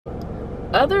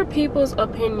Other people's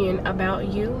opinion about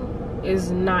you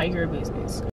is not your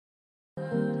business.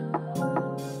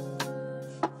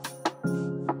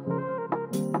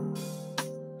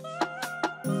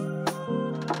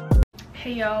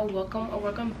 Hey y'all,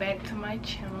 welcome back to my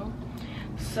channel.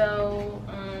 So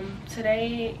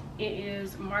today it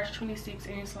is March 26th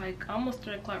and it's like almost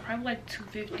 3 o'clock, probably like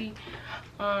 2:50.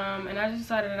 And I just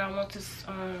decided that I want to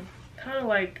kind of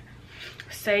like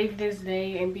save this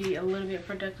day and be a little bit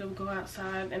productive, go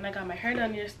outside. And I got my hair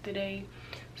done yesterday,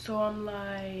 so I'm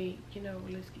like, you know,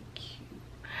 let's get cute.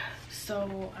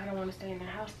 So I don't want to stay in the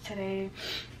house today.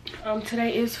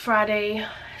 Today is Friday,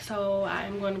 so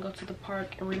I'm going to go to the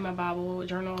park and read my Bible,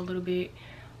 journal a little bit.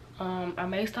 I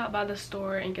may stop by the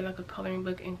store and get like a coloring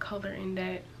book and color in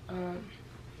that.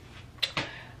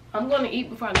 I'm going to eat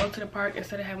before I go to the park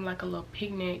instead of having like a little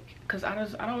picnic, because I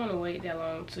don't want to wait that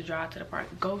long to drive to the park.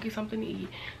 Go get something to eat,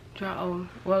 go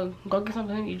get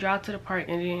something to eat, drive to the park,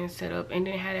 and then set up and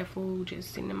then have that food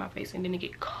just sitting in my face and then it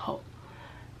get cold.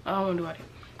 I don't want to do all that.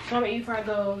 So I'm gonna eat before I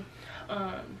go.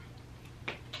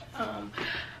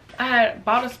 I had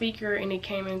bought a speaker and it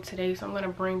came in today, so I'm gonna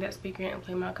bring that speaker in and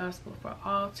play my gospel for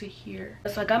all to hear.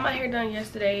 So I got my hair done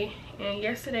yesterday, and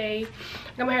I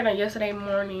got my hair done yesterday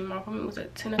morning. My appointment was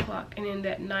at 10 o'clock, and then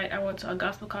that night I went to a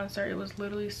gospel concert. It was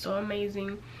literally so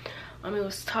amazing. It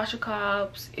was Tasha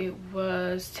Cobbs, it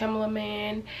was Tamala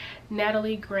Mann,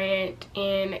 Natalie Grant,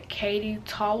 and Katie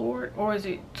Torwalt, or is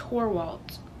it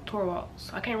Torwalt?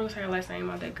 I can't really say her last name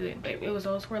all that good, but it was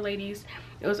those 4 ladies.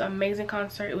 It was an amazing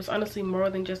concert. It was honestly more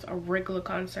than just a regular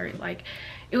concert. Like,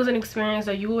 it was an experience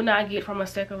that you will not get from a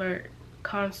secular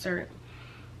concert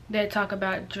that talk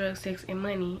about drugs, sex, and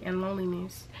money, and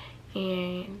loneliness,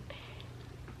 and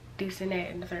this and that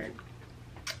and the third.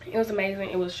 It was amazing.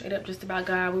 It was straight up just about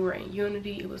God. We were in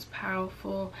unity. It was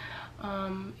powerful.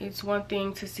 It's one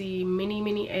thing to see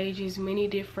many ages, many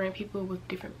different people with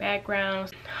different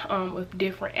backgrounds, with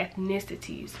different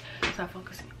ethnicities. Stop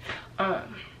focusing.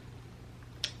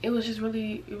 It was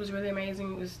really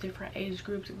amazing. It was different age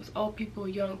groups. It was old people,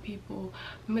 young people,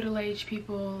 middle-aged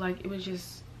people. Like, it was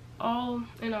just all,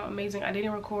 you know, amazing. I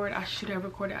didn't record. I should have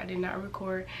recorded. I did not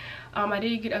record. I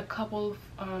did get a couple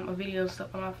of videos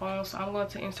up on my phone, so I'm going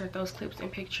to insert those clips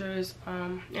and pictures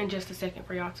in just a second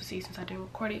for y'all to see, since I didn't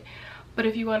record it. But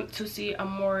if you want to see a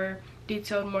more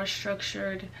detailed, more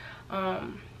structured,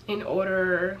 in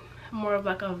order, more of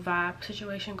like a vibe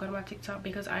situation, go to my TikTok,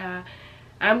 because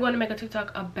I'm going to make a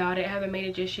TikTok about it. I haven't made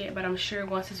it just yet, but I'm sure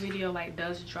once this video like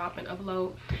does drop and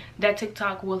upload, that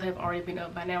TikTok will have already been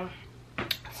up by now.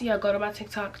 So yeah, go to my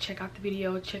TikTok, check out the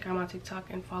video, check out my TikTok,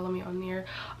 and follow me on there.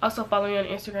 Also follow me on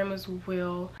Instagram as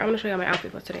well. I'm going to show you my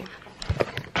outfit for today.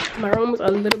 My room is a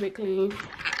little bit clean,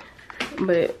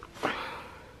 but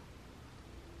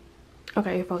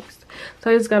okay, folks.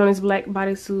 So I just got on this black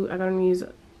bodysuit. I got on these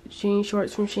jean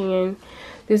shorts from Shein.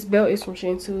 This belt is from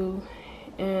Shein too,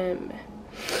 and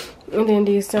then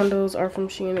these sandals are from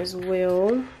Shein as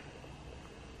well.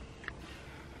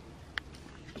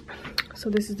 So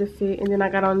this is the fit. And then I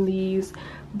got on these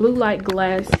blue light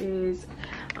glasses.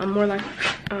 More like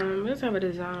let's have a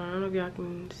design. I don't know if y'all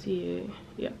can see it.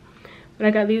 Yeah, but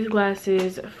I got these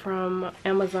glasses from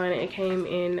Amazon, and it came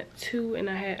in 2,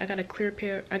 and I got a clear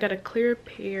pair. I got a clear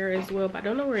pair as well, but I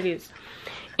don't know where it is.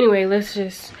 Anyway, let's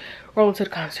just roll into the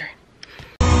concert.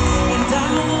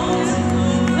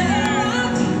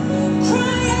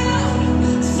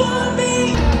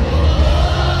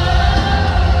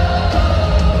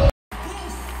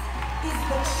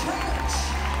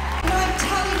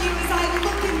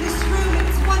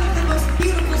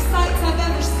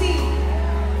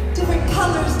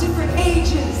 Different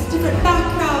ages, different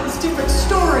backgrounds, different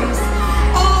stories,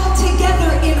 all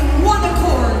together in one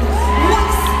accord,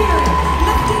 one spirit,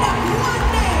 lifting up one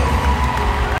name.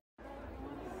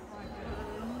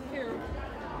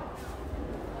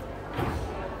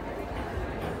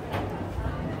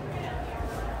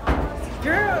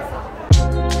 Girl.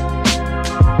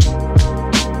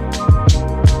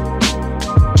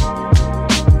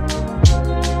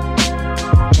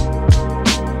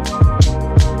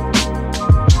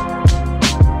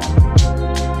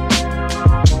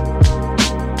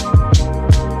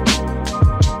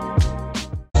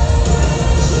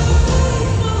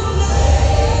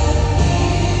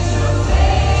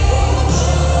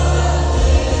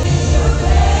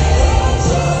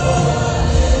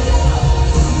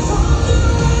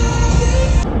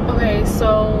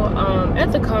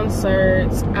 At the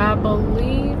concerts, I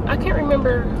believe, I can't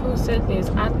remember who said this.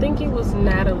 I think it was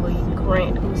Natalie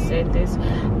Grant who said this,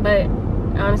 but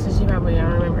honestly, she probably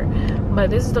don't remember. But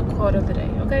this is the quote of the day,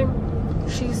 okay?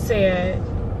 She said,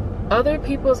 Other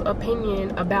people's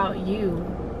opinion about you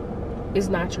is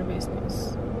not your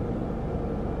business.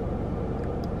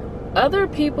 Other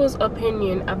people's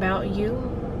opinion about you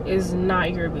is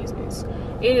not your business.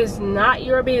 It is not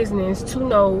your business to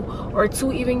know or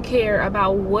to even care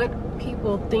about what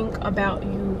people think about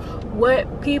you,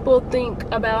 what people think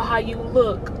about how you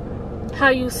look, how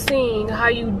you sing, how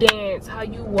you dance, how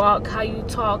you walk, how you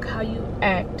talk, how you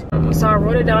act. So I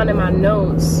wrote it down in my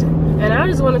notes, and I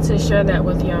just wanted to share that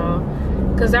with y'all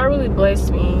because that really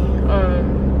blessed me.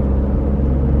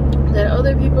 That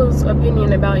other people's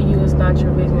opinion about you is not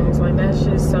your business. Like, that's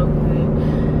just so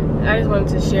good. I just wanted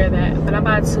to share that. But I'm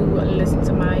about to listen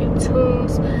to my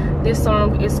tunes. This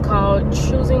song is called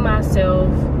Choosing Myself,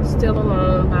 Still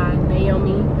Alone by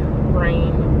Naomi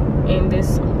Rain. And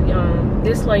this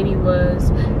lady was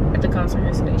at the concert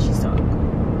yesterday. She sung.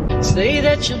 Say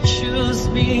that you'll choose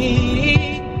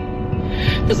me,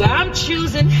 'cause I'm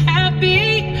choosing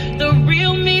happy, the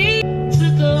real me.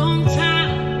 Took a long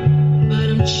time, but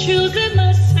I'm choosing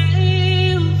myself.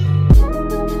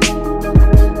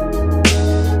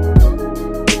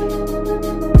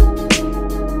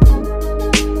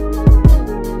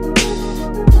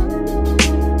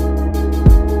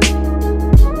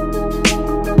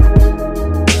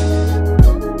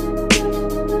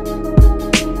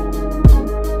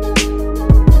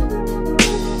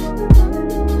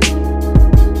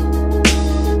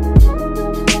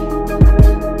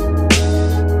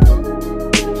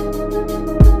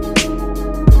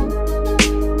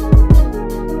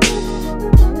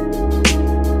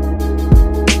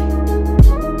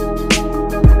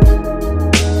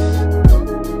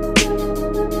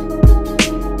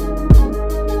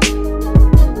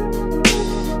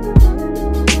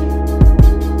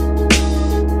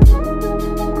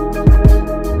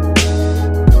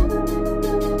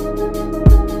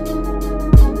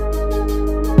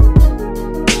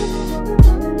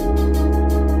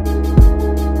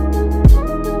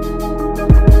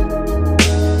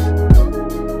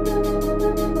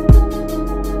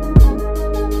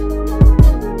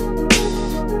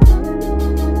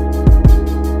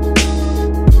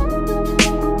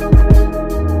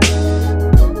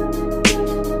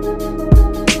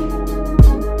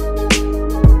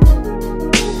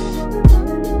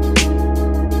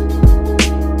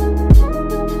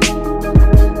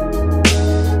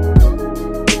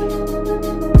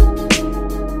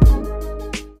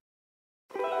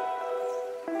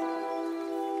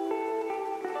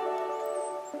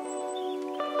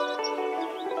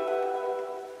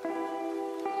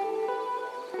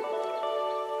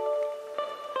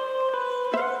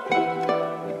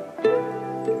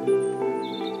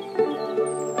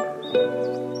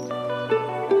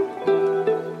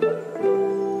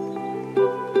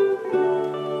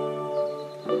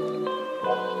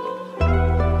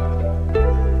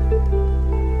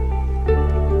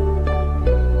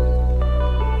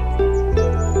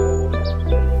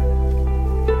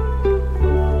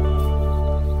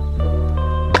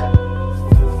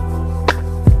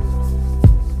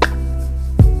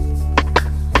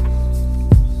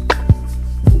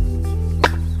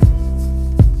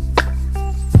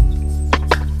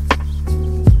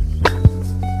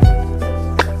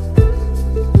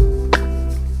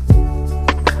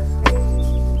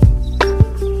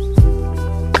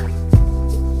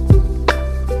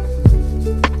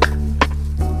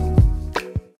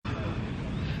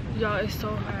 Y'all, it's so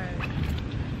hot.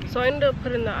 So I ended up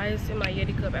putting the ice in my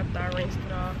Yeti cup after I rinsed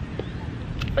it off.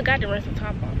 Forgot to rinse the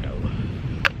top off though.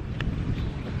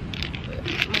 But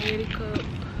my Yeti cup.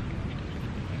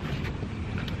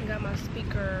 I got my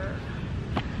speaker.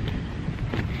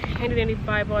 Handy dandy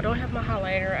Bible. I don't have my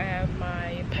highlighter. I have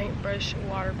my paintbrush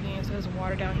water pen. So there's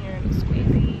water down here and it's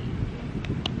squeezy.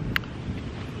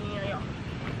 Yeah, y'all.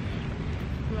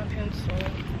 My pencil.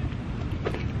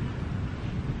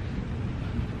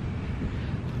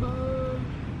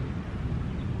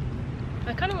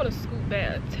 I kind of want to scoot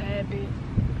back a tad bit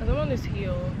because I'm on this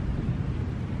hill.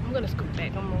 I'm gonna scoot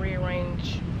back. I'm gonna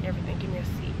rearrange everything. Give me a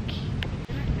seat.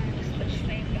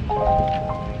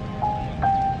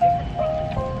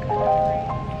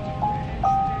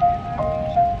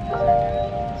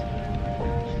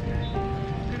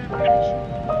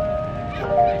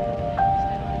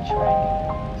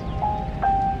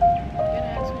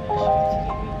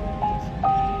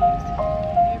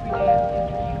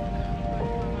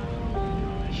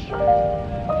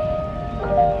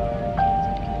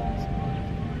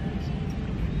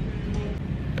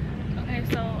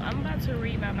 To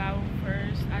read my Bible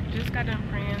first. I just got done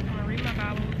praying. I'm gonna read my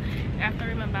Bible. After I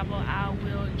read my Bible, I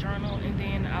will journal and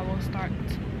then I will start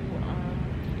to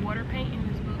water paint in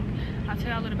this book. I'll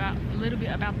tell you a little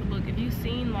bit about the book. If you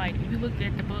looked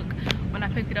at the book when I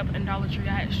picked it up in Dollar Tree,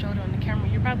 I had showed it on the camera,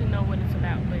 you probably know what it's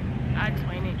about, but I'll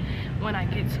explain it when I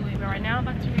get to it. But right now I'm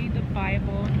about to read the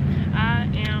Bible. I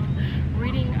am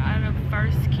reading out of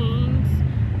 1 Kings,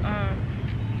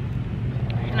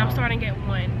 and I'm starting at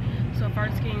 1. So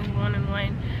 1 Kings 1 and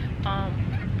 1.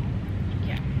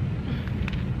 Yeah.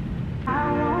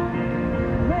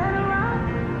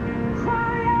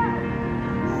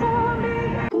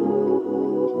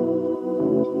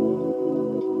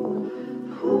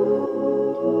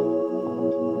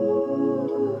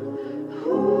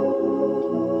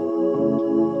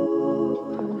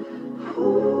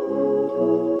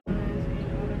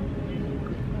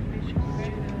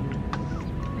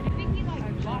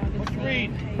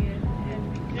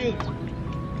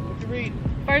 What you read?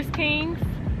 1 Kings.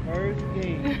 1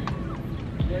 Kings.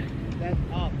 That's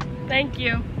up. Thank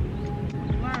you.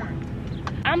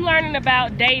 Learn. I'm learning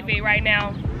about David right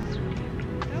now.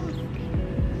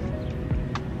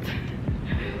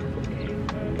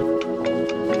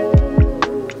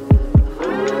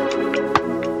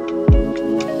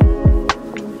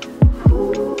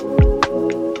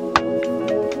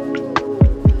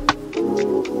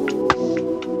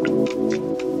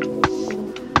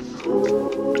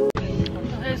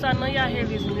 So I know y'all hear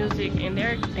this music and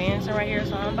they're dancing right here,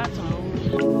 so I'm about to move.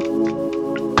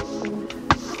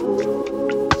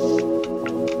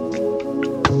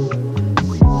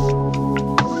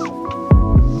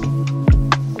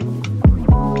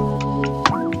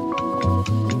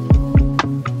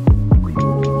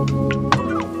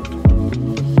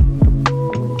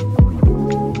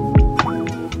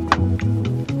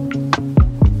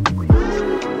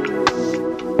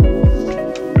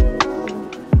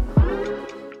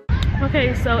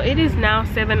 Okay, so it is now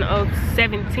 7:10.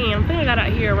 I think I got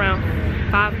out here around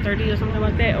 5:30 or something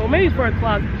like that, or maybe 4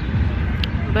 o'clock.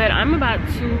 But I'm about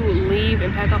to leave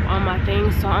and pack up all my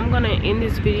things, so I'm gonna end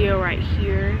this video right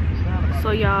here.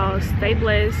 So y'all stay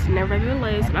blessed, never be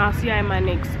less, and I'll see y'all in my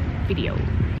next video.